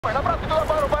That's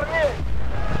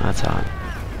hot.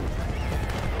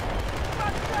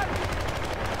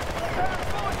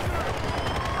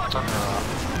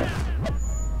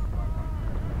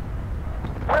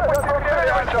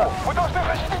 Вы должны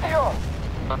защитить ее!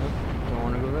 Don't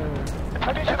wanna go there.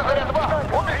 Наличие на заряд 2!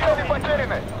 Обе цели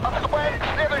потеряны! Отступаем к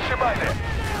следующей базе!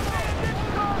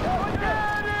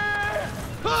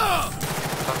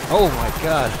 Oh my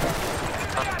god.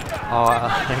 Oh,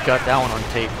 I got that one on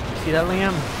tape. You see that,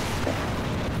 Liam?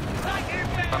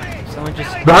 Someone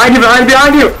just... Behind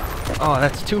you! Oh,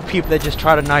 that's two people that just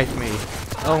tried to knife me.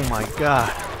 Oh my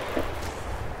god.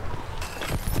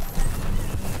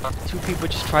 Two people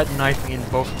just tried to knife me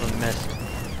and both of them missed.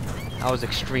 I was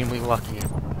extremely lucky.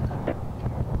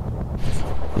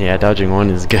 Yeah, dodging one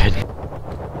is good.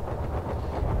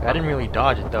 I didn't really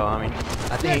dodge it though. I mean,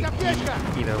 I think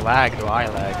he either lagged or I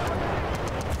lagged.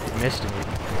 He missed me.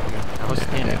 I was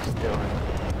standing still.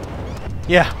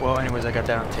 Yeah, well anyways, I got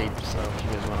that on tape, so if you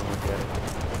guys want to look at it.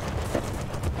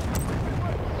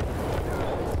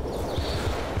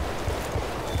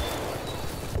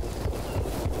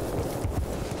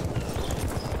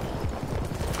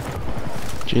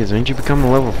 Jeez, when did you become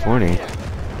a level 40?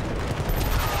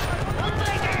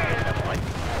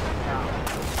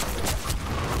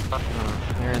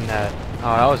 Hearing that.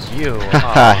 Oh, that was you.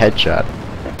 Haha, headshot.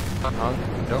 Oh,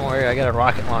 don't worry, I got a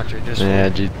rocket launcher just Yeah,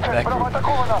 for dude. that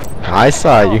group. I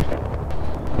saw you.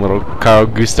 Little Carl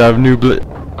Gustav Nublet.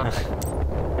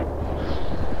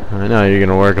 I know you're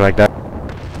gonna work like that.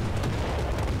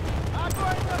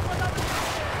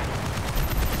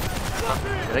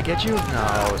 Did I get you? No,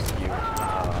 it was you.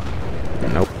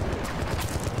 Nope.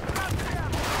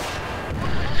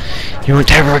 You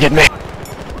won't ever get me.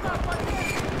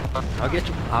 I'll get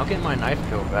you. I'll get my knife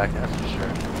kill back. That's for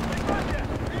sure.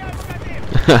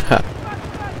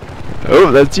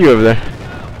 Oh, that's you over there.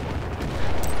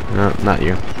 No, not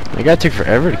you. That guy took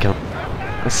forever to kill him.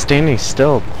 I was standing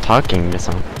still, talking to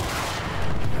someone.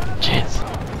 Jeez.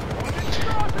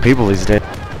 People these days.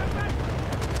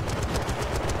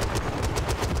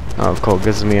 Oh, cool.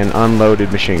 Gives me an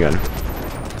unloaded machine gun.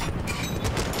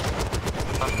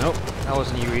 Nope, that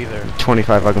wasn't you either.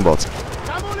 25 fucking bullets.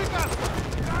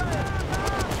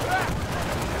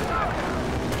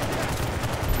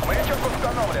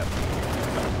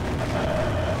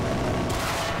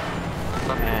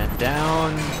 And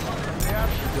down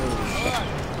she goes.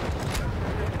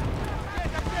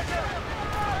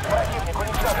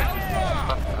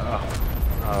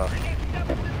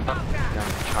 Got a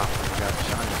chopper, got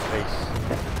shot in his face.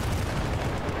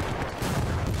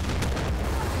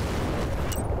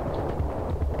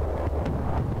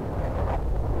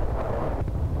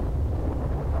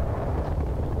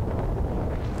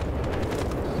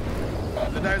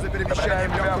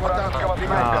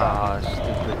 Ah,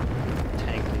 stupid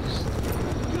tank is...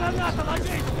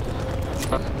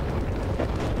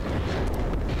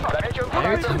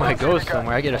 Every time I go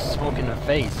somewhere, I get a smoke in the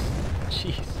face.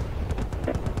 Jeez.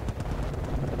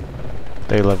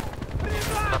 They love.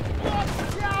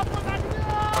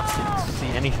 Didn't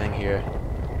see anything here.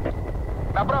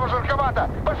 Направо жирковато!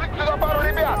 Пошлите сюда пару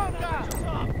ребят!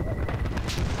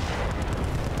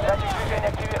 Датчик движения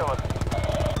активирован.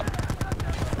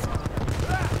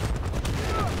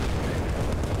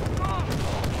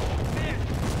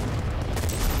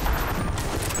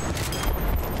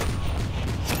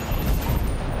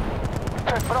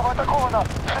 Право атаковано!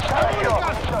 Защищай ее!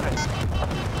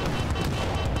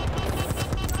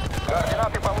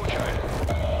 Координаты получены.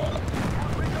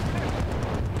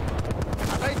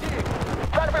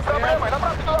 Царь проблемы!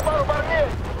 Направьте туда пару парней!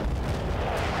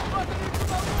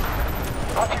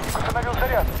 Противник установил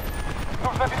заряд!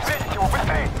 Нужно обезвредить его!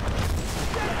 Быстрей!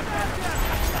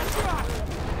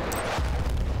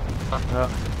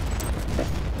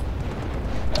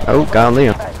 Oh, got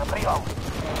Liam.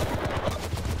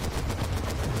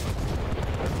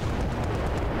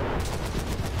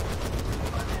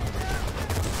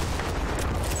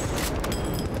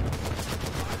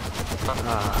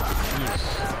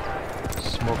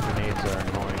 These smoke grenades are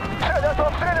annoying. Цель, это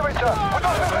обстреливайся! Вы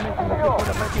должны защитить ее!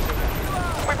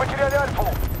 Мы потеряли Альфу!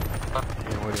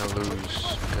 And we're gonna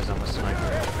lose because I'm a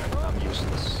sniper. I'm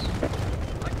useless.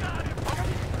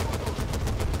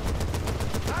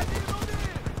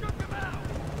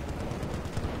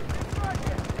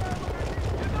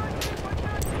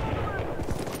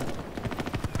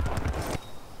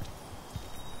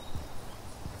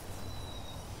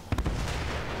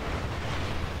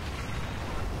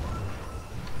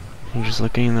 You're just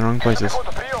looking in the wrong places.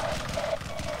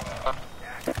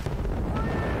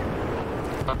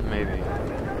 Maybe.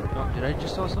 Oh, did I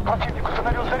just saw something? Противник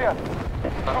установил заряд!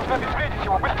 Нужно обезвредить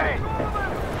его! Быстрей!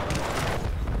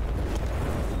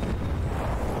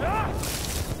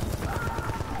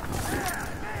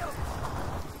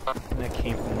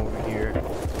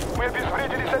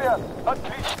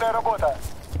 Отличная работа.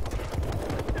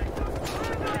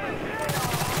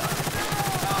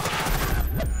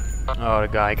 Oh, the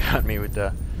guy got me with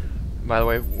the... By the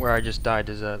way, where I just died,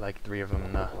 there's like 3 of them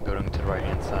in the going to the right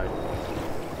hand side.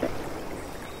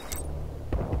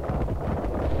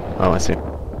 Oh, I see.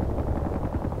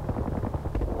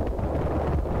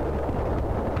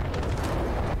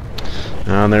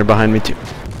 Oh, they're behind me too.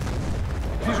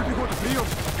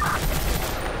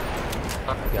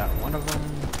 Got one of them.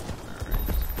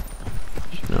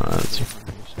 No, that's you.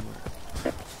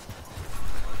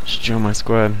 Just join my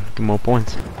squad. Get more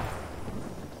points.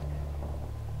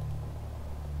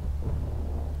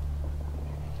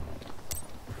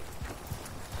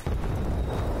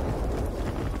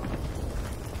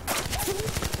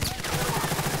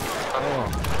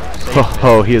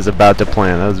 Oh, he is about to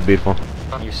plant. That was beautiful.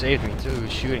 You saved me too. He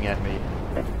was shooting at me.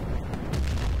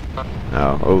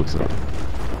 Oh, so.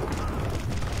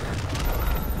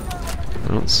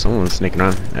 Oh, someone's sneaking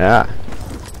around. Yeah.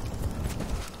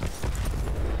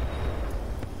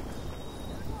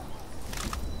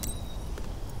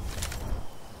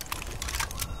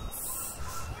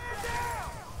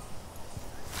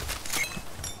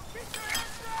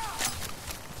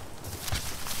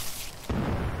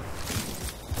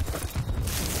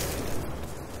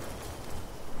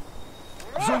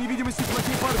 В зоне видимости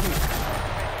плохие парни.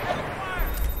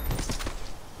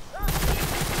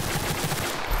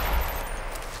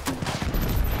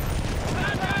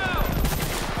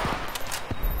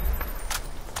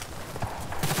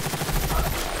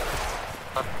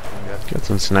 Got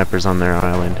some snipers on their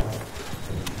island.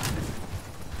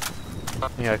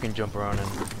 Yeah, I can jump around and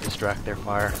distract their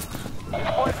fire.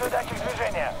 Используй датчик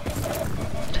движения.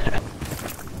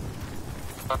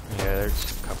 Yeah,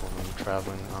 there's a couple of them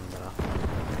traveling on the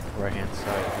right hand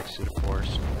side next to the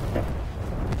forest.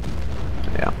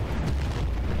 Yeah.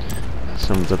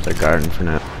 Someone's up their garden for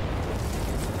now.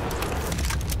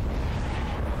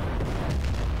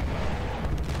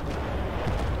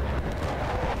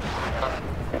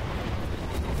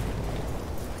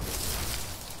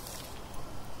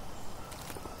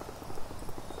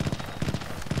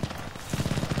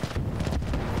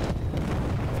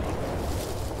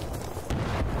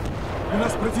 У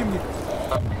нас противник.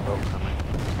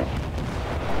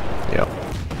 Yep.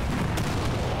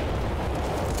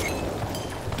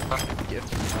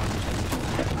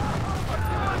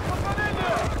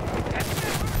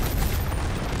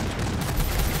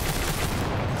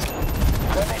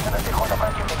 Замечена пехота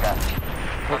противника.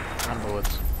 On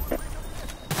bullets.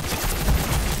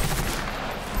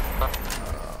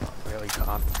 Barely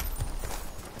caught.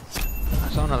 I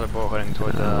saw another bow heading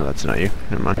toward the... That's not you.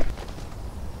 Never mind.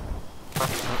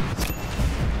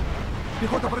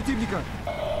 Пехота противника.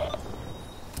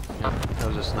 Yep, there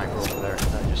was a sniper over there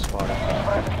that I just spotted.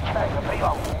 Снайпер,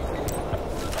 прием.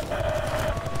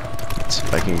 Let's see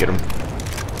if I can get him.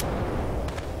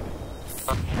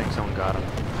 I think someone got him.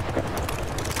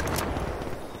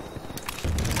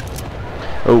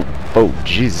 Oh,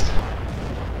 jeez.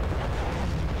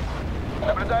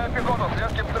 Наблюдаю пехоту с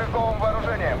легким стрелковым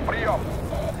вооружением. Прием.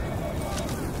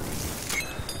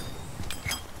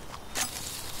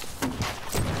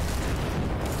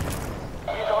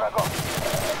 Вижу врагов.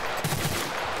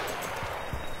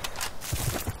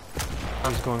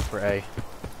 He's going for A.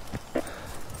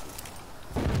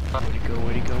 Where'd he go?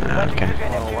 Where'd he go? Okay.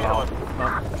 Движение активировано.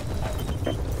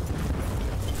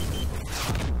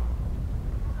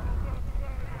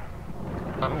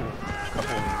 Oh, a couple of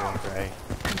them going for A.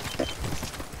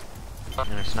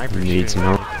 And a sniper Need some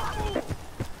shooting. help.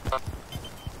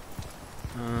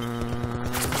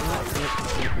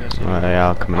 Yeah,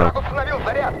 I'll come Враг up. установил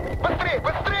заряд. Быстрее,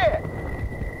 быстрее.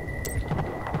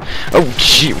 Oh,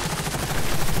 shoot!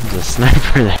 There's a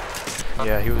sniper there.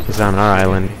 Yeah, he was. He's on our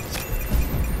island.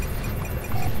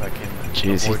 If I can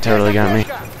Jeez, he avoid totally got me.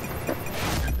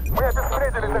 Мы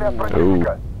обезвредили заряд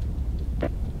противника.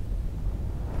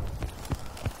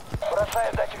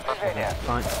 Бросаем датчик движения.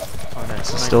 Find that It's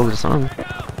sniper. still just on.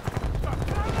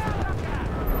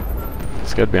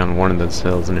 It's gotta be on one of those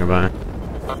hills nearby. There's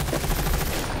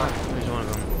one of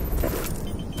them.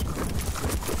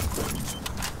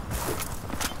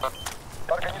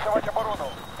 Организовать оборону.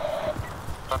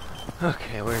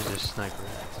 Okay, where's this sniper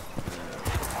at?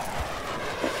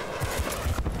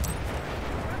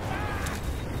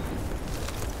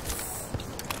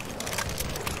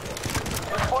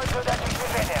 Используй датчик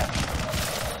движения.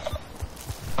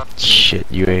 Shit,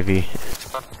 UAV.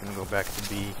 Gonna go back to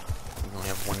B. We only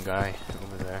have one guy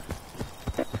over there.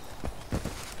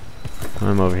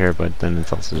 I'm over here, but then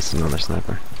it's also just another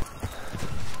sniper.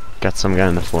 Got some guy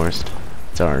in the forest.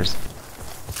 It's ours.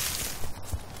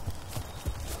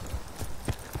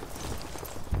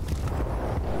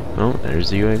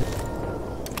 there's you.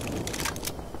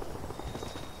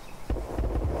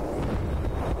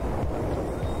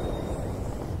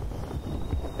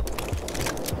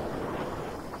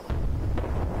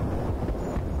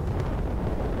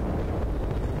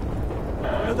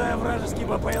 Наблюдаю вражеские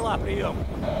БПЛА, прием.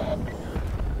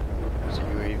 There's a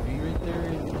UAV right there.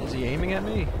 Is he aiming at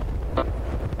me? Oh,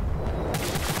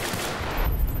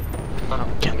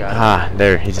 got it. Ah,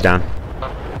 there, he's down.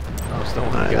 Oh, still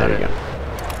one. Alright, Got there it. we go.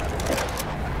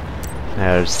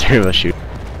 Yeah, there's 3 of us shoot.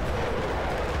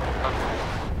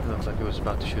 It looks like it was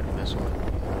about to shoot a missile.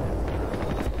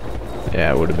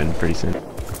 Yeah, it would have been pretty soon.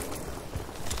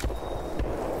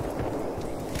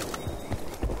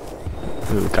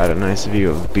 Ooh, got a nice view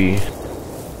of B.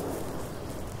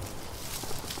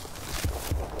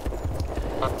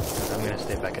 I'm gonna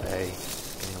stay back at A.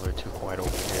 It's getting a little too quiet over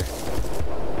here.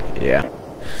 Yeah.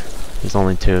 There's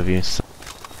only 2 of you, so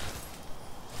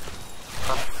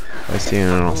if I see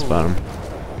him, I'll spot him.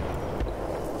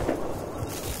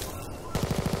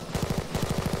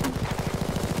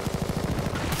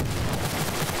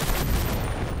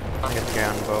 I got the guy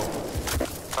on the boat.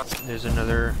 There's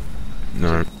another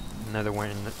No.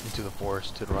 went into the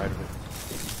forest to the right of it.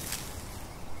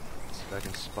 Let's see if I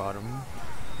can spot him.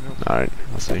 Nope. Alright,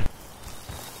 let's see.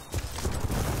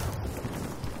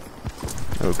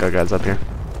 Oh, got guys up here.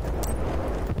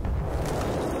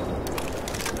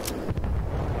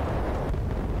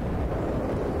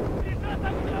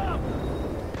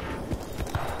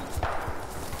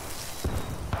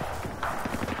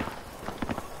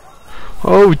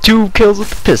 Oh, 2 kills with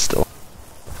the pistol.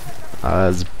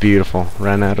 That's beautiful.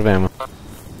 Ran out of ammo. I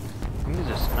think there's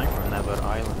a sniper on that little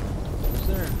island. Is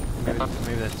there?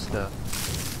 Maybe that's the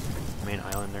main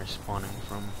island they're spawning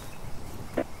from.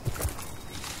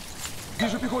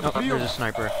 Вижу пехоту, Oh, прием. there's a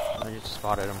sniper. I just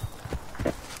spotted him.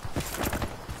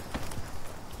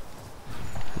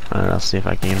 Alright, I'll see if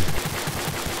I can.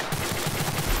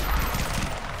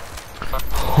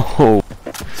 Oh,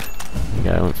 the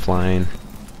guy went flying.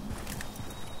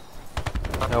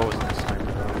 That wasn't a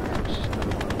sniper though. It was just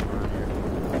another one around here.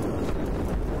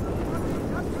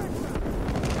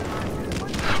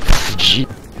 Gee.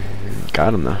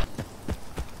 Got him though.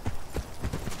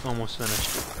 Almost finished.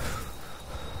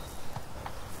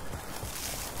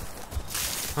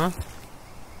 Huh?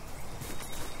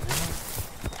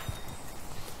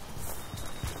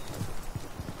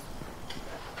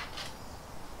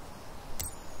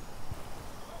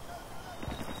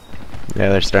 Yeah,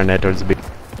 they're starting to head towards the beach.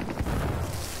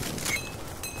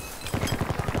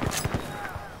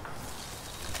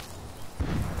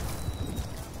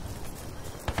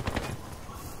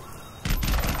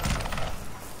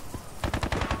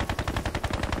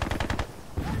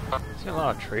 See a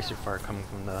lot of tracer fire coming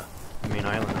from the main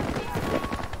island.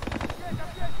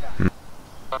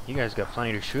 You guys got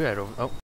plenty to shoot at over. Oh.